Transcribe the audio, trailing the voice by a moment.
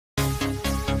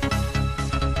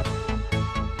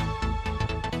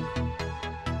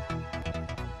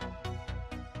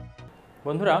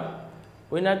বন্ধুরা,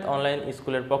 উইনার্থ অনলাইন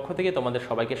স্কুলের পক্ষ থেকে তোমাদের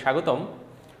সবাইকে স্বাগতম।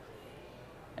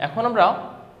 এখন আমরা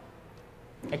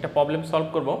একটা প্রবলেম সলভ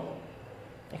করব।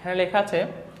 এখানে লেখা আছে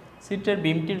সিটের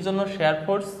বিমটির জন্য শেয়ার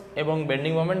ফোর্স এবং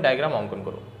বেন্ডিং মোমেন্ট ডায়াগ্রাম অঙ্কন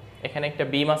করো। এখানে একটা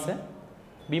বিম আছে,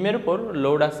 বিমের উপর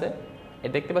লোড আছে, এ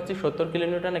দেখতে পাচ্ছি 70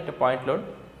 কিলোনিউটন একটা পয়েন্ট লোড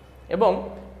এবং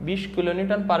 20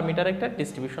 কিলোনিউটন পার মিটার একটা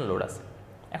ডিস্ট্রিবিউশন লোড আছে।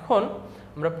 এখন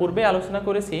আমরা পূর্বে আলোচনা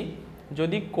করেছি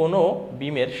যদি কোনো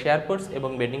বিমের শেয়ার ফোর্স এবং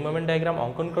বেন্ডিং মোমেন্ট ডায়াগ্রাম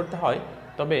অঙ্কন করতে হয়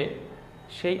তবে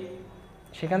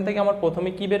সেখান থেকে আমার প্রথমে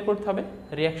কি বের করতে হবে?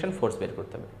 রিঅ্যাকশন ফোর্স বের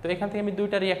করতে হবে। তো এখান থেকে আমি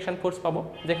দুইটা রিঅ্যাকশন ফোর্স পাবো,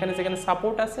 যেখানে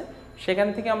সাপোর্ট আছে সেখান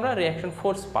থেকে আমরা রিঅ্যাকশন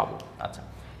ফোর্স পাবো। আচ্ছা,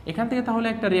 এখান থেকে তাহলে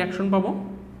একটা রিঅ্যাকশন পাবো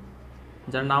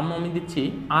যার নাম আমি দিচ্ছি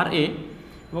আর এ,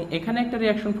 এবং এখানে একটা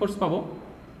রিঅ্যাকশন ফোর্স পাবো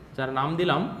যার নাম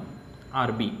দিলাম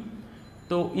আর বি।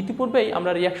 তো ইতিপূর্বেই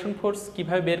আমরা রিঅ্যাকশন ফোর্স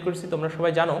কীভাবে বের করেছি তোমরা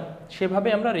সবাই জানো, সেভাবে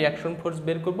আমরা রিঅ্যাকশন ফোর্স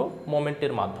বের করব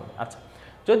মোমেন্টের মাধ্যমে। আচ্ছা,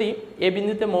 যদি এ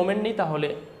বিন্দুতে মোমেন্ট নিই তাহলে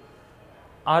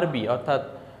আর বি অর্থাৎ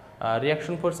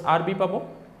রিঅ্যাকশন ফোর্স আর বি পাবো,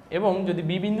 এবং যদি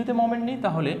বি বিন্দুতে মোমেন্ট নিই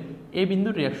তাহলে এ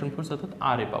বিন্দুর রিঅ্যাকশন ফোর্স অর্থাৎ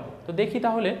আর এ পাবো। তো দেখি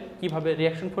তাহলে কিভাবে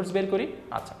রিঅ্যাকশন ফোর্স বের করি।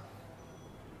 আচ্ছা,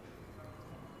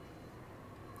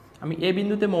 আমি এ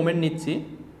বিন্দুতে মোমেন্ট নিচ্ছি,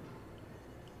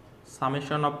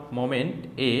 summation of moment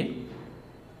A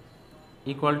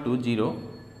equal to 0,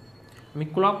 আমি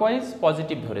ক্লকওয়াইজ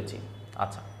পজিটিভ ধরেছি।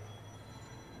 আচ্ছা,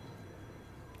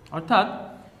 অর্থাৎ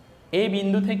এই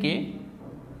বিন্দু থেকে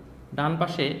ডান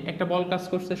পাশে একটা বল কাজ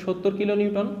করছে 70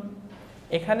 কিলোনিউটন।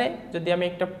 এখানে যদি আমি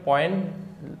একটা পয়েন্ট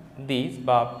দিই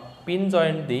বা পিন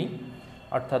জয়েন্ট দিই,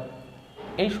 অর্থাৎ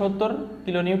এই 70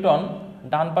 কিলোনিউটন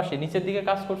ডান পাশে নিচের দিকে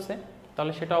কাজ করছে,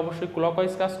 তাহলে সেটা অবশ্যই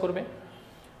ক্লকওয়াইজ কাজ করবে।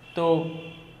 তো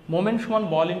মোমেন্ট সমান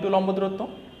বল ইন্টু লম্ব দূরত্ব,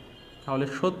 তাহলে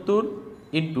 70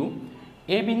 ইন্টু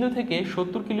এই বিন্দু থেকে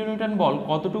 70 কিলোনিউটন বল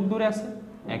কতটুক দূরে আছে?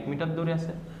 1 মিটার দূরে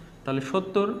আছে, তাহলে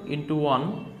 70 ইন্টু 1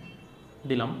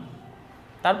 দিলাম।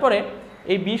 তারপরে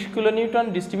এই 20 কিলোনিউটন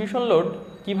ডিস্ট্রিবিউশন লোড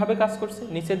কিভাবে কাজ করছে?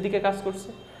 নিচের দিকে কাজ করছে।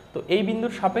 তো এই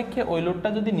বিন্দুর সাপেক্ষে ওই লোডটা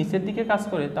যদি নিচের দিকে কাজ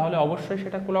করে তাহলে অবশ্যই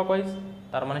সেটা ক্লকওয়াইজ,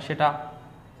 তার মানে সেটা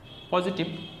পজিটিভ।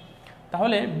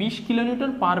 তাহলে 20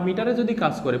 কিলোনিউটন পার মিটারে যদি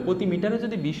কাজ করে, প্রতি মিটারে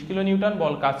যদি 20 কিলোনিউটন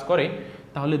বল কাজ করে,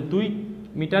 তাহলে 2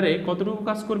 মিটারে কতটুকু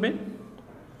কাজ করবে?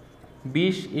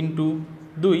 20 ইন্টু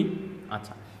 2।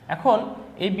 আচ্ছা, এখন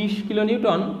এই 20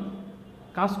 কিলোনিউটন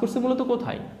কাজ করছে মূলত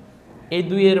কোথায়? এই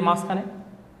 2 এর মাঝখানে,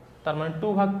 তার মানে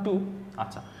 2/2।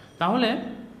 আচ্ছা, তাহলে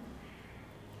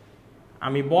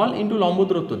আমি বল ইন্টু লম্ব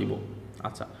দূরত্ব দিব।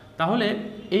 আচ্ছা, তাহলে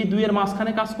এই 2 এর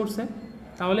মাঝখানে কাজ করছে,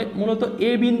 তাহলে মূলত এ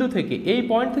বিন্দু থেকে এই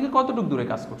পয়েন্ট থেকে কতটুকু দূরে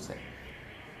কাজ করছে?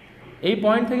 এই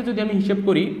পয়েন্ট থেকে যদি আমি হিসেব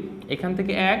করি, এখান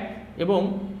থেকে 1 এবং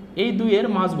এই 2 এর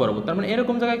মাঝ বরাবর, তার মানে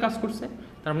এরকম জায়গায় কাজ করছে,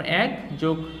 তার মানে 1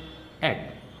 যোগ 1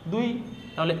 2,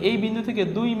 তাহলে এই বিন্দু থেকে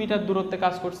 2 মিটার দূরত্বে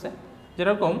কাজ করছে,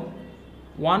 যেরকম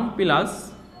 1 প্লাস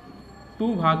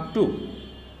 2/2।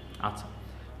 আচ্ছা,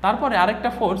 তারপরে আরেকটা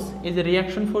ফোর্স, এই যে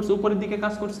রিঅ্যাকশন ফোর্স উপরের দিকে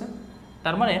কাজ করছে,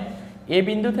 তার মানে এ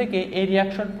বিন্দু থেকে এই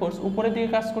রিঅ্যাকশন ফোর্স উপরের দিকে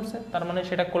কাজ করছে, তার মানে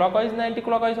সেটা ক্লকওয়াইজ না অ্যান্টি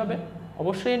ক্লকওয়াইজ হবে?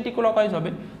 অবশ্যই অ্যান্টি ক্লকওয়াইজ হবে।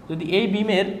 যদি এই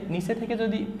বিমের নিচে থেকে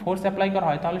যদি ফোর্স অ্যাপ্লাই করা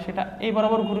হয় তাহলে সেটা এই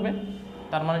বরাবর ঘুরবে,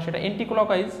 তার মানে সেটা অ্যান্টি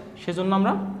ক্লকওয়াইজ, সেজন্য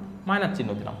আমরা মাইনাস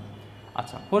চিহ্ন দিলাম।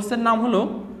 আচ্ছা, ফোর্সের নাম হলো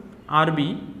আর বি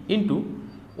ইন্টু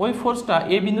ওই ফোর্সটা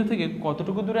এ বিন্দু থেকে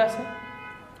কতটুকু দূরে আছে?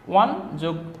 1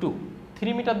 যোগ 2,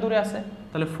 3 মিটার দূরে আছে,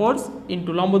 তাহলে ফোর্স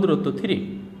ইন্টু লম্ব দূরত্ব 3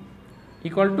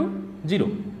 ইকুয়াল টু 0।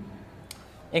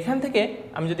 এখান থেকে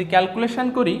আমি যদি ক্যালকুলেশন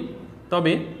করি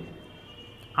তবে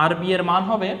আর বি এর মান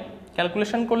হবে,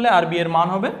 ক্যালকুলেশন করলে আর বি এর মান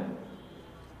হবে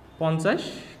 50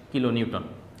 কিলোনিউটন।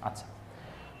 আচ্ছা,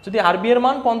 যদি আর বি এর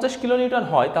মান 50 কিলোনিউটন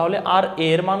হয় তাহলে আর এ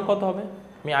এর মান কত হবে?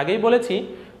 আমি আগেই বলেছি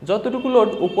যতটুকু লোড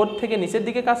উপর থেকে নিচের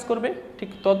দিকে কাজ করবে ঠিক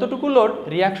ততটুকু লোড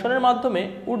রিঅ্যাকশনের মাধ্যমে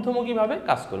ঊর্ধ্বমুখীভাবে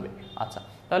কাজ করবে। আচ্ছা,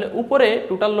 তাহলে উপরে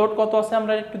টোটাল লোড কত আছে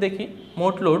আমরা একটু দেখি।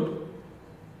 মোট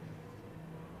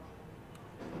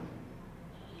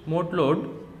লোড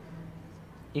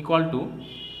ইকুয়াল টু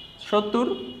 70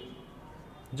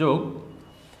 যোগ,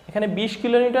 এখানে 20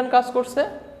 কিলোনিউটন কাজ করছে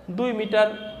 2 মিটার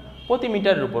প্রতি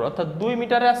মিটারের উপর, অর্থাৎ 2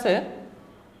 মিটারে আছে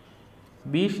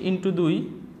 20 ইন্টু 2,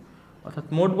 অর্থাৎ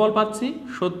মোট বল পাচ্ছি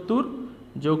 70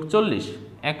 যোগ 40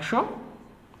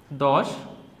 110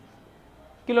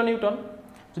 কিলোনিউটন।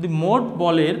 যদি মোট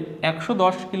বলের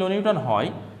 110 কিলোনিউটন হয়,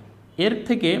 এর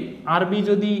থেকে আর বি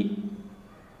যদি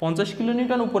 50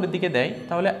 কিলোনিউটন উপরের দিকে দেয়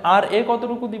তাহলে আর এ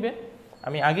কতটুকু দিবে?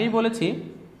 আমি আগেই বলেছি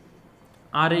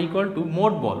আর এ ইকুয়াল টু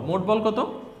মোট বল কত?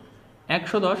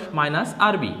 110 minus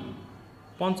R B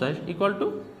 50 equal to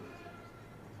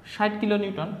 60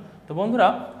 kilonewton. তো বন্ধুরা,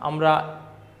 আমরা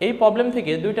এই প্রবলেম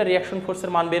থেকে দুইটা রিঅ্যাকশন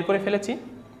ফোর্সের মান বের করে ফেলেছি।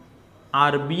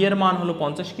 আর বি এর মান হলো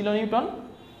 50 কিলোনিউটন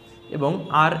এবং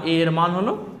আর এ এর মান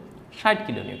হলো 60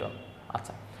 কিলোনিউটন।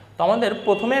 আচ্ছা, তো আমাদের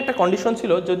প্রথমে একটা কন্ডিশন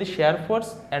ছিল যদি share force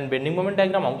and bending moment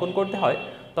diagram অঙ্কন করতে হয়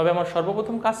তবে আমার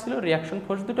সর্বপ্রথম কাজ ছিল রিয়াকশন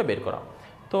ফোর্স দুটো বের করা।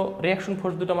 তো রিয়াকশন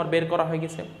ফোর্স দুটো আমার বের করা হয়ে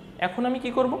গেছে। এখন আমি কি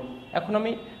করব? এখন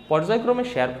আমি পর্যায়ক্রমে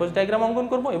শেয়ার ফোর্স ডায়াগ্রাম অঙ্কন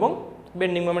করব এবং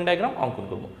বেন্ডিং মোমেন্ট ডায়াগ্রাম অঙ্কন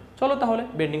করব। চলো তাহলে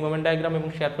বেন্ডিং মোমেন্ট ডায়াগ্রাম এবং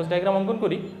শেয়ার ফোর্স ডায়াগ্রাম অঙ্কন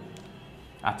করি।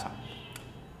 আচ্ছা,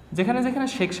 যেখানে যেখানে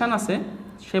সেকশন আছে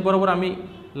সে বরাবর আমি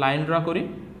লাইন ড্র করি।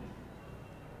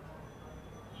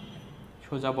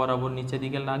 সোজা বরাবর নিচের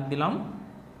দিকে লাগ দিলাম,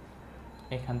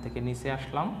 এখান থেকে নিচে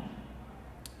আসলাম।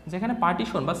 যেখানে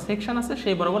পার্টিশন বা সেকশন আছে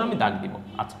সেই বরাবর আমি দাগ দিব।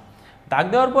 আচ্ছা, দাগ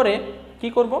দেওয়ার পরে কি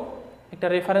করব? একটা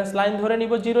রেফারেন্স লাইন ধরে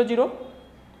নিব 0 0।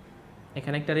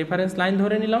 এখানে একটা রেফারেন্স লাইন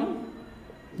ধরে নিলাম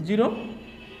 0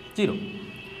 0।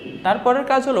 তারপরের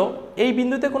কাজ হলো এই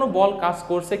বিন্দুতে কোনো বল কাজ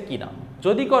করছে কি না,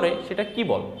 যদি করে সেটা কি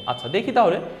বল। আচ্ছা দেখি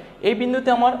তাহলে, এই বিন্দুতে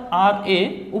আমার আর এ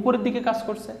উপরের দিকে কাজ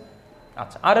করছে।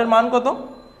 আচ্ছা, আর এর মান কত?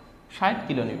 60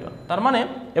 কিলোনিউটন। তার মানে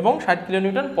এবং 60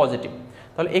 কিলোনিউটন পজিটিভ।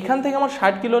 তাহলে এখান থেকে আমার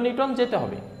 60 কিলোনিউটন যেতে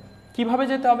হবে। কিভাবে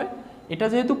যেতে হবে? এটা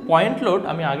যেহেতু পয়েন্ট লোড,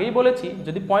 আমি আগেই বলেছি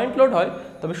যদি পয়েন্ট লোড হয়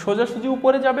তবে সোজাসুজি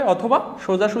উপরে যাবে অথবা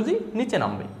সোজাসুজি নিচে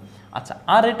নামবে। আচ্ছা,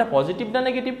 আর এটা পজিটিভ না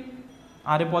নেগেটিভ?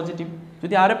 আর এ পজিটিভ।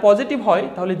 যদি আর এ পজিটিভ হয়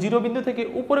তাহলে 0 বিন্দু থেকে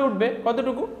উপরে উঠবে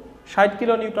কতটুকু? 60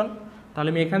 কিলোনিউটন। তাহলে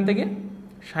আমি এখান থেকে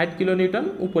 60 কিলোনিউটন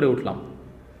উপরে উঠলাম,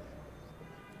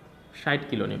 60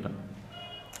 কিলোনিউটন।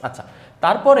 আচ্ছা,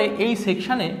 তারপরে এই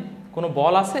সেকশানে কোনো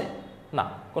বল আছে? না,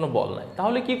 কোনো বল নাই।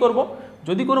 তাহলে কি করব?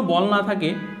 যদি কোনো বল না থাকে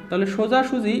তাহলে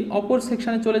সোজাসুজি অপর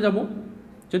সেকশানে চলে যাব।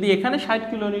 যদি এখানে 60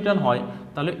 কিলোনিউটন হয়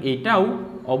তাহলে এটাও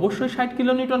অবশ্যই 60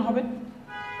 কিলোনিউটন হবে।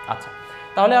 আচ্ছা,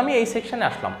 তাহলে আমি এই সেকশানে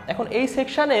আসলাম। এখন এই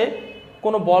সেকশানে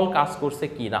কোনো বল কাজ করছে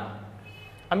কি না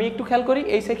আমি একটু খেয়াল করি।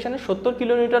 এই সেকশানে 70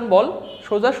 কিলোনিউটন বল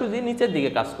সোজাসুজি নিচের দিকে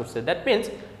কাজ করছে। দ্যাট মিনস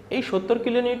এই 70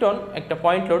 কিলোনিউটন একটা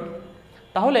পয়েন্ট লোড।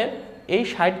 তাহলে এই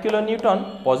 60 কিলোনিউটন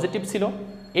পজিটিভ ছিল।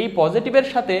 এই পজিটিভের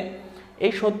সাথে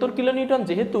এই 70 কিলোনিউটন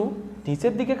যেহেতু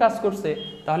নিচের দিকে কাজ করছে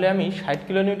তাহলে আমি 60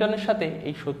 কিলোনিউটনের সাথে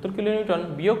এই 70 কিলোনিউটন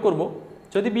বিয়োগ করব।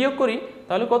 যদি বিয়োগ করি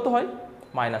তাহলে কত হয়?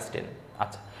 -10।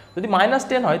 আচ্ছা, যদি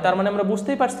 -10 হয় তার মানে আমরা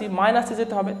বুঝতেই পারছি মাইনাসে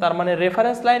যেতে হবে, তার মানে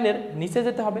রেফারেন্স লাইনের নিচে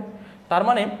যেতে হবে। তার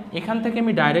মানে এখান থেকে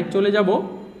আমি ডাইরেক্ট চলে যাব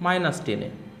 -10-এ।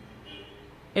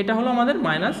 এটা হলো আমাদের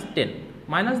 -10।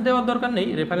 মাইনাস দেওয়ার দরকার নেই,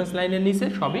 রেফারেন্স লাইনের নিচে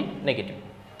সবই নেগেটিভ।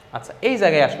 আচ্ছা, এই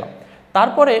জায়গায় আসলাম।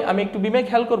 তারপরে আমি একটু বিমে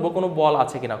খেয়াল করব কোনো বল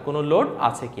আছে কিনা, কোনো লোড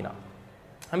আছে কিনা।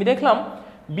 আমি দেখলাম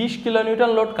 20 কিলোনিউটন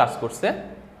লোড কাজ করছে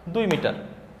 2 মিটার।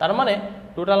 তার মানে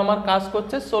টোটাল আমার কাজ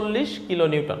করছে 40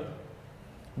 কিলোনিউটন।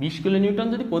 20 কিলোনিউটন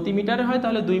যদি প্রতি মিটারে হয়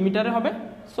তাহলে 2 মিটারে হবে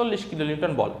 40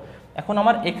 কিলোনিউটন বল। এখন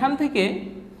আমার এখান থেকে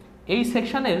এই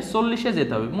সেকশনের 40-এ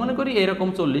যেতে হবে। মনে করি এরকম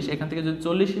 40, এখান থেকে যদি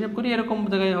 40 হিসাব করি এরকম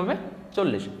জায়গায় হবে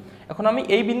 40। এখন আমি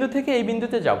এই বিন্দু থেকে এই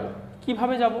বিন্দুতে যাব।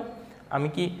 কিভাবে যাব? আমি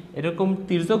কি এরকম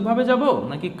তির্যকভাবে যাব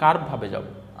নাকি কার্ভভাবে যাব?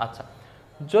 আচ্ছা,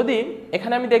 যদি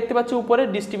এখানে আমি দেখতে পাচ্ছি উপরে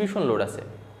ডিস্ট্রিবিউশন লোড আছে,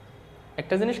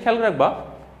 একটা জিনিস খেয়াল রাখবা,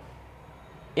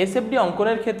 এসএফডি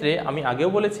অঙ্কনের ক্ষেত্রে আমি আগেও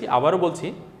বলেছি আবারও বলছি,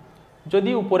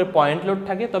 যদি উপরে পয়েন্ট লোড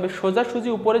থাকে তবে সোজাসুজি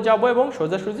উপরে যাব এবং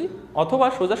সোজাসুজি অথবা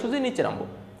সোজাসুজি নিচে নামবো।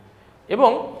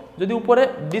 এবং যদি উপরে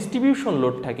ডিস্ট্রিবিউশন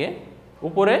লোড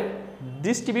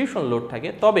থাকে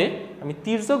তবে আমি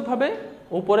তির্যকভাবে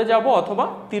উপরে যাব অথবা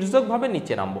তির্যকভাবে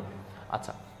নিচে নামবো।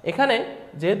 আচ্ছা, এখানে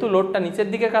যেহেতু লোডটা নিচের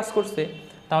দিকে কাজ করছে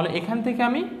তাহলে এখান থেকে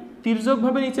আমি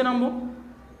তির্যকভাবে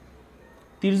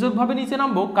নিচে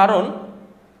নামবো কারণ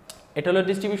এটা হলো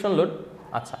ডিস্ট্রিবিউশন লোড।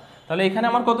 আচ্ছা, তাহলে এখানে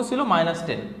আমার কত ছিল?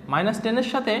 -10। -10-এর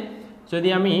সাথে যদি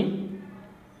আমি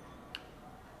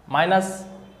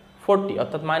 -40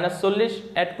 অর্থাৎ -40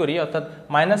 অ্যাড করি অর্থাৎ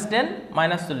 -10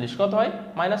 -40 কত হয়?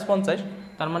 -50।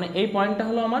 তার মানে এই পয়েন্টটা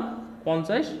হলো আমার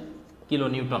 50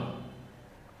 কিলোনিউটন।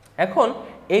 এখন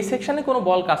এই সেকশনে কোনো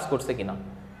বল কাজ করছে কিনা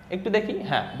একটু দেখি।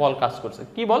 হ্যাঁ, বল কাজ করছে।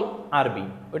 কি বল? আরবি।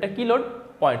 ওটা কি লোড?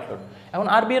 Point load. এখন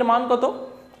আরবি এর মান কত?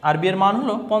 আরবি এর মান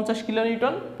হলো 50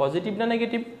 কিলোনিউটন। পজিটিভ না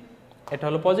নেগেটিভ? এটা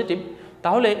হলো পজিটিভ।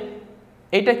 তাহলে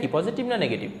এইটা কি পজিটিভ না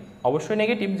নেগেটিভ? অবশ্যই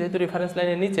নেগেটিভ, যেহেতু রেফারেন্স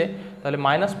লাইনের নিচে। তাহলে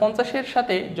 -50-এর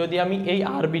সাথে যদি আমি এই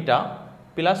আরবিটা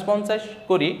 +50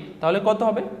 করি তাহলে কত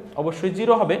হবে? অবশ্যই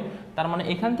 0 হবে। তার মানে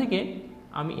এখান থেকে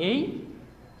আমি এই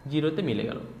 0-তে মিলে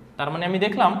গেল। তার মানে আমি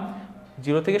দেখলাম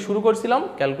 0 থেকে শুরু করছিলাম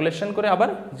ক্যালকুলেশন করে আবার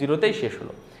 0-তেই শেষ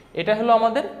হলো। এটা হলো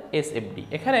আমাদের এসএফডি।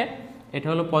 এখানে এটা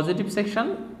হলো পজিটিভ সেকশন,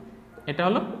 এটা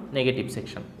হলো নেগেটিভ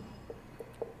সেকশন।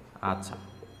 আচ্ছা,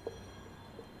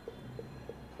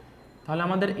 তাহলে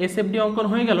আমাদের এসএফডি অঙ্কন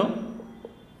হয়ে গেল।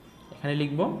 এখানে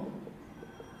লিখব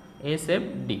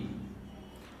এসএফডি।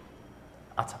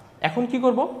 আচ্ছা, এখন কি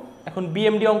করব? এখন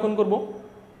বিএমডি অঙ্কন করব।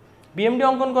 বিএমডি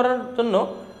অঙ্কন করার জন্য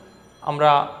আমরা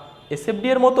এসএফডি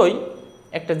এর মতোই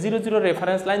একটা 0 0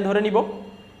 রেফারেন্স লাইন ধরে নিব।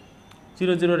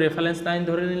 0 0 রেফারেন্স লাইন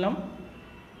ধরে নিলাম।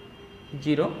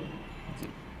 0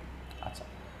 আচ্ছা,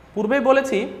 পূর্বেই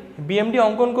বলেছি বিএমডি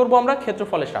অঙ্কন করব আমরা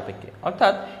ক্ষেত্রফলের সাপেক্ষে,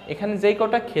 অর্থাৎ এখানে যেই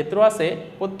কটা ক্ষেত্র আছে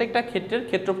প্রত্যেকটা ক্ষেত্রের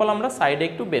ক্ষেত্রফল আমরা সাইডে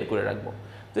একটু বের করে রাখবো।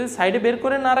 যদি সাইডে বের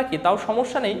করে না রাখি তাও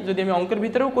সমস্যা নেই, যদি আমি অঙ্কের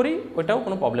ভিতরেও করি ওইটাও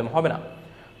কোনো প্রবলেম হবে না,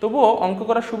 তবুও অঙ্ক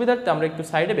করার সুবিধার্থে আমরা একটু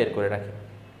সাইডে বের করে রাখি।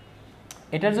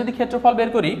 এটার যদি ক্ষেত্রফল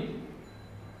বের করি,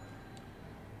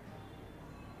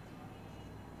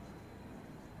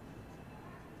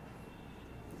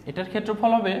 এটার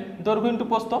ক্ষেত্রফল হবে দৈর্ঘ্য ইন্টু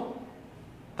প্রস্থ,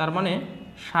 তার মানে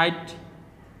 60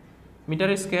 মিটার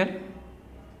স্কয়ার।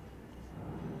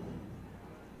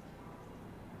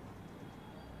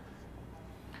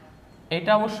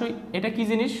 এটা অবশ্যই, এটা কি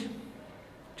জিনিস?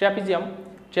 ট্র্যাপিজিয়াম।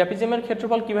 ট্র্যাপিজিয়ামের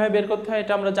ক্ষেত্রফল কিভাবে বের করতে হয়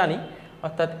এটা আমরা জানি,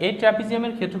 অর্থাৎ এই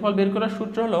ট্র্যাপিজিয়ামের ক্ষেত্রফল বের করার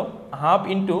সূত্র হলো হাফ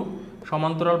ইন্টু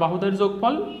সমান্তরাল বাহুদের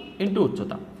যোগফল ইন্টু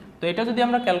উচ্চতা। তো এটা যদি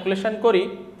আমরা ক্যালকুলেশন করি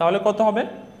তাহলে কত হবে?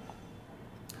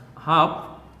 হাফ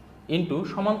ইন্টু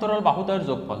সমান্তরাল বাহুদের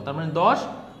যোগফল, তার মানে 10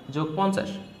 যোগ 50,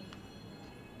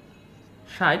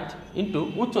 60 ইন্টু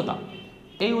উচ্চতা,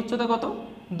 এই উচ্চতা কত?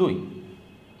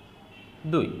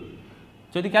 2।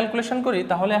 যদি ক্যালকুলেশন করি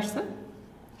তাহলে আসছে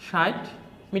 60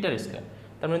 মিটার স্কয়ার।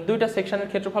 তার মানে দুইটা সেকশনের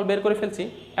ক্ষেত্রফল বের করে ফেলছি।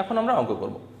 এখন আমরা অঙ্ক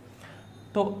করব।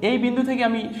 তো এই বিন্দু থেকে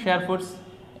আমি শেয়ার ফোর্স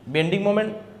বেন্ডিং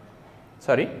মোমেন্ট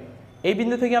এই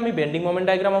বিন্দু থেকে আমি বেন্ডিং মোমেন্ট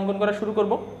ডায়াগ্রাম অঙ্কন করা শুরু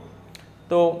করব।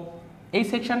 তো এই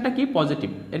সেকশনটা কি?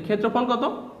 পজিটিভ, এর ক্ষেত্রফল কত?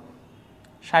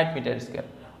 60 মিটার স্কয়ার।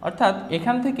 অর্থাৎ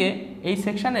এখান থেকে এই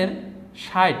সেকশনের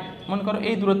 60, মনে করো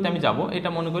এই দূরত্বে আমি যাব, এটা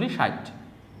মনে করি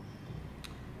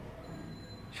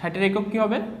 60-এর একক কি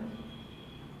হবে?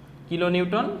 Kilo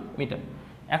Newton metre.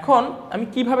 এখন আমি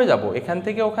কিভাবে যাব? এখান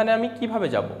থেকে ওখানে আমি কিভাবে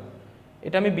যাব?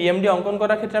 এটা আমি বিএমডি অঙ্কন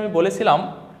করার ক্ষেত্রে আমি বলেছিলাম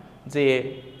যে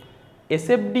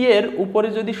এসএফডি এর উপরে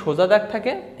যদি সোজা দাগ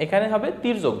থাকে এখানে হবে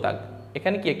তির্যক দাগ।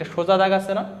 এখানে কি একটা সোজা দাগ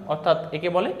আছে না, অর্থাৎ একে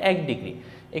বলে 1 ডিগ্রি।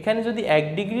 এখানে যদি 1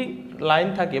 ডিগ্রি লাইন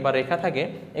থাকে বা রেখা থাকে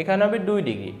এখানে হবে 2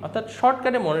 ডিগ্রি। অর্থাৎ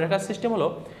শর্টকাটে মনে রাখার সিস্টেম হলো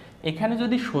এখানে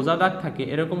যদি সোজা দাগ থাকে,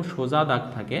 এরকম সোজা দাগ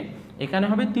থাকে, এখানে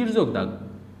হবে তির্যক দাগ,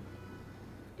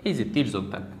 এই যে তির্যক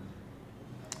দাগ।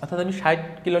 অর্থাৎ আমি 60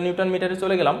 কিলো নিউটন মিটারে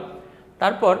চলে গেলাম।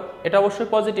 তারপর এটা অবশ্যই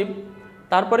পজিটিভ।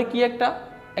 তারপরে কি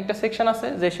একটা সেকশন আছে,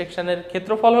 যে সেকশনের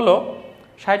ক্ষেত্রফল হলো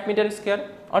 60 মিটার স্কয়ার।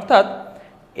 অর্থাৎ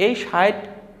এই 60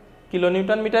 কিলো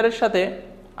নিউটন মিটারের সাথে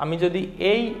আমি যদি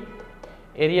এই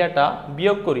এরিয়াটা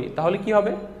বিয়োগ করি তাহলে কি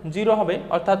হবে? 0 হবে।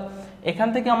 অর্থাৎ এখান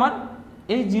থেকে আমার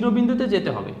এই 0 বিন্দুতে যেতে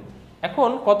হবে। এখন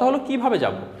কথা হলো কিভাবে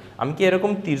যাব? আমি কি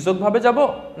এরকম তির্যকভাবে যাব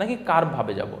নাকি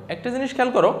কার্ভভাবে যাব? একটা জিনিস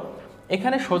খেয়াল করো,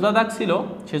 এখানে সোজা দাগ ছিল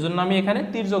সেজন্য আমি এখানে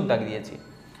তির্যক দাগ দিয়েছি,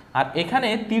 আর এখানে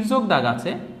তির্যক দাগ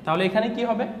আছে, তাহলে এখানে কি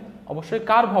হবে? অবশ্যই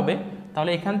কার্ভ হবে।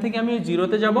 তাহলে এখান থেকে আমি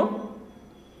 0-তে যাব,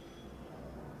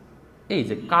 এই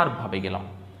যে কার্ভ ভাবে গেলাম।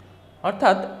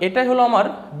 অর্থাৎ এটাই হলো আমার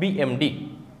বিএমডি,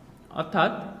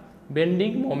 অর্থাৎ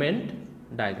বেন্ডিং মোমেন্ট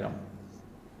ডায়াগ্রাম।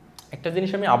 একটা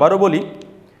জিনিস আমি আবারও বলি,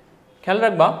 খেয়াল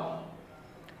রাখবা,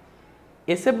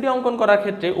 এসএফডি অঙ্কন করার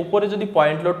ক্ষেত্রে উপরে যদি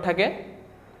পয়েন্ট লোড থাকে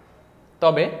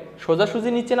তবে সোজাসুজি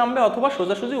নিচে নামবে অথবা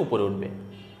সোজাসুজি উপরে উঠবে।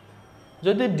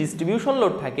 যদি ডিস্ট্রিবিউশন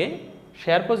লোড থাকে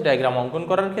শেয়ার ফোর্স ডায়াগ্রাম অঙ্কন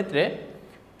করার ক্ষেত্রে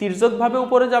তির্যকভাবে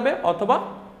উপরে যাবে অথবা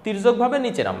তির্যকভাবে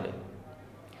নিচে নামবে।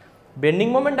 বেন্ডিং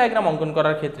মোমেন্ট ডায়াগ্রাম অঙ্কন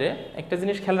করার ক্ষেত্রে একটা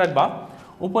জিনিস খেয়াল রাখবা,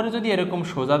 উপরে যদি এরকম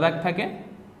সোজা দাগ থাকে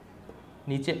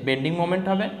নিচে বেন্ডিং মোমেন্ট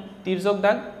হবে তির্যক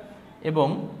দাগ, এবং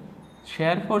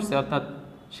শেয়ার ফোর্সে অর্থাৎ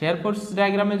শেয়ার ফোর্স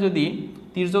ডায়াগ্রামে যদি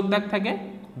তির্যক দাগ থাকে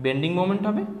বেন্ডিং মোমেন্ট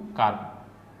হবে কার্ভ।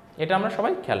 এটা আমরা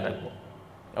সবাই খেয়াল রাখবো।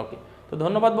 ওকে, তো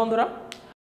ধন্যবাদ বন্ধুরা।